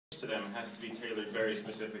to them has to be tailored very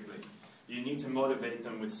specifically. You need to motivate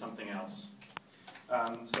them with something else.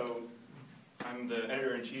 So I'm the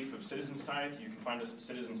editor-in-chief of Citizenside. You can find us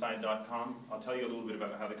at citizenside.com. I'll tell you a little bit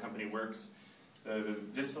about how the company works. The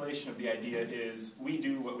distillation of the idea is we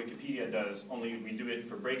do what Wikipedia does, only we do it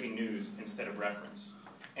for breaking news instead of reference.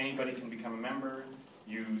 Anybody can become a member.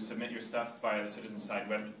 You submit your stuff via the Citizenside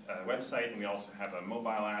website, and we also have a mobile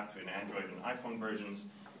app in Android and iPhone versions,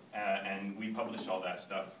 and we publish all that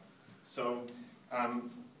stuff. So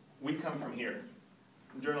we come from here.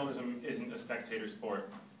 Journalism isn't a spectator sport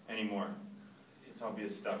anymore. It's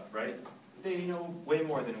obvious stuff, right? They know way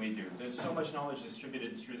more than we do. There's so much knowledge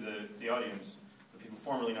distributed through the audience, the people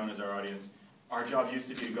formerly known as our audience. Our job used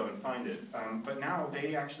to be to go and find it, but now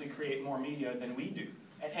they actually create more media than we do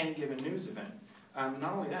at any given news event.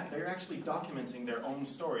 Not only that, they're actually documenting their own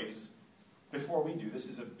stories before we do. This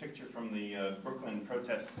is a picture from the Brooklyn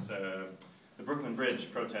protests, the Brooklyn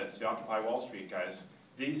Bridge protests, the Occupy Wall Street guys.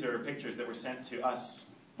 These are pictures that were sent to us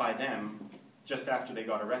by them just after they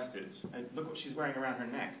got arrested. And look what she's wearing around her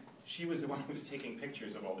neck. She was the one who was taking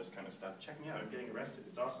pictures of all this kind of stuff. Check me out, I'm getting arrested,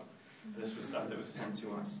 it's awesome. This was stuff that was sent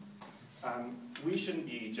to us. We shouldn't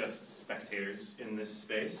be just spectators in this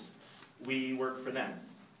space. We work for them.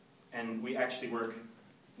 And we actually work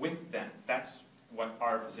with them. That's what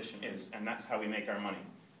our position is, and that's how we make our money.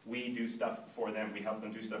 We do stuff for them, we help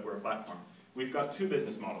them do stuff, we're a platform. We've got two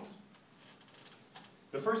business models.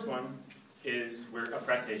 The first one is we're a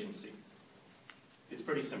press agency. It's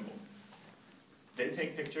pretty simple. They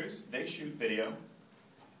take pictures, they shoot video,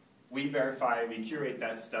 we verify, we curate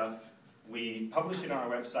that stuff, we publish it on our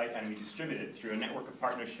website, and we distribute it through a network of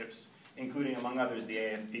partnerships, including, among others, the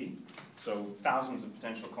AFP, so thousands of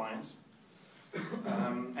potential clients.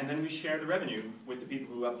 And then we share the revenue with the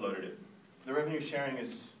people who uploaded it. The revenue sharing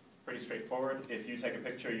is pretty straightforward. If you take a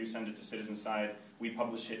picture, you send it to Citizenside, we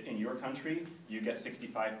publish it in your country, you get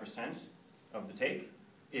 65% of the take.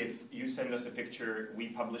 If you send us a picture, we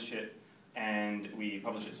publish it, and we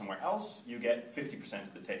publish it somewhere else, you get 50%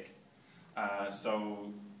 of the take.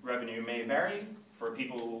 So revenue may vary. For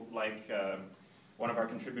people like one of our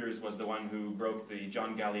contributors was the one who broke the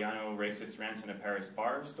John Galliano racist rant in a Paris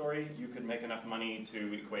bar story. You could make enough money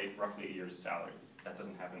to equate roughly a year's salary. That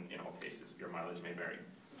doesn't happen in all cases. Your mileage may vary.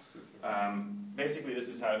 Basically, this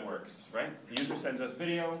is how it works, right? The user sends us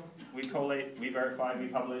video, we collate, we verify, we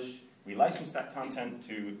publish, we license that content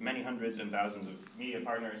to many hundreds and thousands of media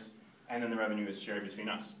partners, and then the revenue is shared between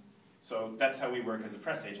us. So that's how we work as a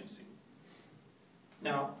press agency.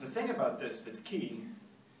 Now, the thing about this that's key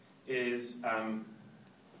is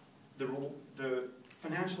the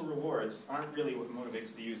financial rewards aren't really what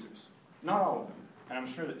motivates the users. Not all of them. And I'm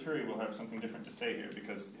sure that Turi will have something different to say here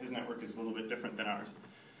because his network is a little bit different than ours.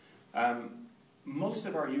 Most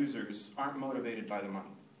of our users aren't motivated by the money.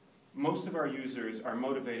 Most of our users are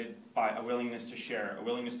motivated by a willingness to share, a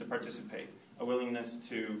willingness to participate, a willingness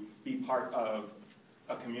to be part of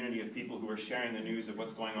a community of people who are sharing the news of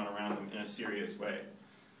what's going on around them in a serious way.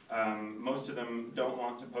 Most of them don't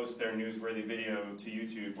want to post their newsworthy video to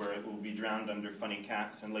YouTube where it will be drowned under funny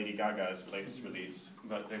cats and Lady Gaga's latest release,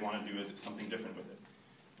 but they want to do something different with it.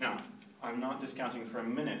 Now, I'm not discounting for a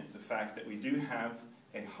minute the fact that we do have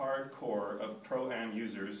a hard core of pro-am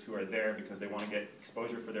users who are there because they want to get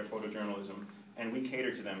exposure for their photojournalism, and we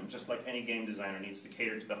cater to them just like any game designer needs to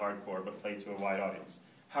cater to the hardcore but play to a wide audience.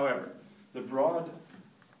 However, the broad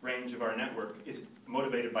range of our network is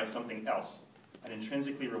motivated by something else, an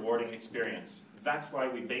intrinsically rewarding experience. That's why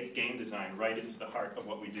we bake game design right into the heart of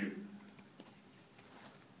what we do.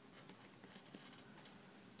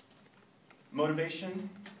 Motivation,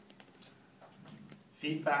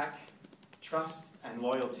 feedback, trust, and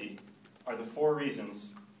loyalty are the four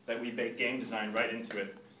reasons that we bake game design right into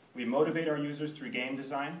it. We motivate our users through game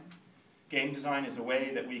design. Game design is a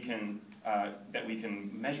way that we can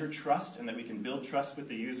measure trust and that we can build trust with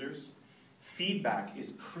the users. Feedback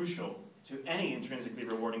is crucial to any intrinsically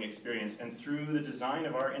rewarding experience, and through the design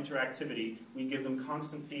of our interactivity, we give them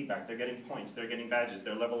constant feedback. They're getting points, they're getting badges,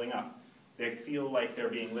 they're leveling up. They feel like they're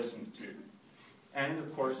being listened to. And,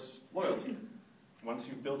 of course, loyalty. Once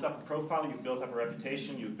you've built up a profile, you've built up a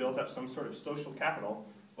reputation, you've built up some sort of social capital,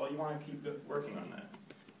 well, you want to keep working on that.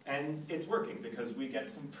 And it's working because we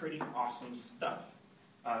get some pretty awesome stuff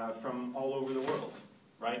from all over the world,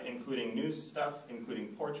 right? Including news stuff, including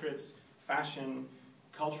portraits, fashion,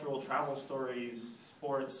 cultural travel stories,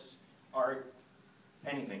 sports, art,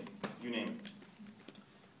 anything, you name it.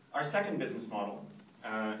 Our second business model,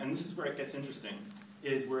 and this is where it gets interesting,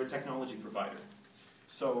 is we're a technology provider.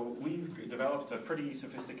 So we've developed a pretty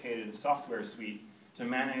sophisticated software suite to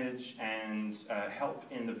manage and help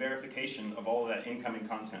in the verification of all of that incoming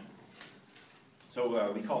content.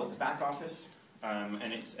 So we call it the back office,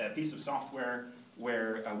 and it's a piece of software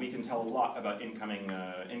where we can tell a lot about incoming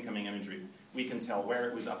imagery. We can tell where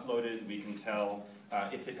it was uploaded, we can tell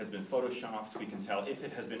if it has been photoshopped, we can tell if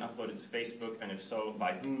it has been uploaded to Facebook, and if so,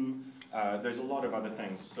 by whom. There's a lot of other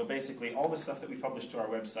things. So basically, all the stuff that we publish to our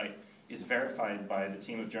website is verified by the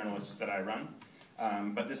team of journalists that I run.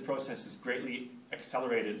 But this process is greatly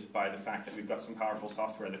accelerated by the fact that we've got some powerful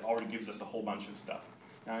software that already gives us a whole bunch of stuff.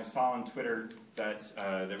 Now, I saw on Twitter that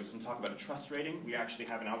there was some talk about a trust rating. We actually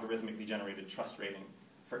have an algorithmically generated trust rating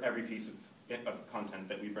for every piece of content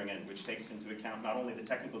that we bring in, which takes into account not only the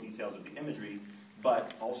technical details of the imagery,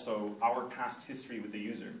 but also our past history with the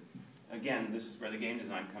user. Again, this is where the game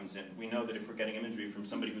design comes in. We know that if we're getting imagery from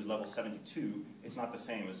somebody who's level 72, it's not the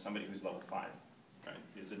same as somebody who's level 5. Right?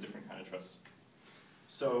 It's a different kind of trust.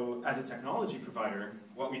 So as a technology provider,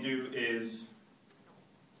 what we do is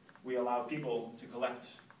we allow people to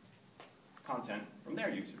collect content from their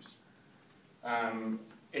users.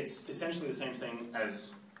 It's essentially the same thing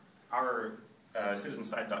as our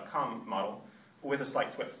Citizenside.com model, with a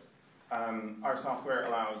slight twist. Our software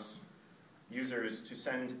allows users to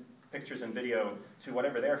send pictures and video to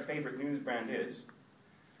whatever their favorite news brand is.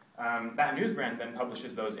 That news brand then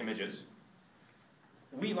publishes those images.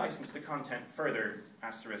 We license the content further,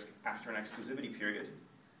 asterisk, after an exclusivity period,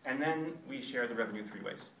 and then we share the revenue 3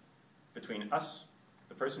 ways. Between us,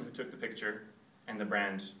 the person who took the picture, and the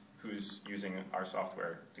brand who's using our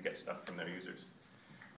software to get stuff from their users.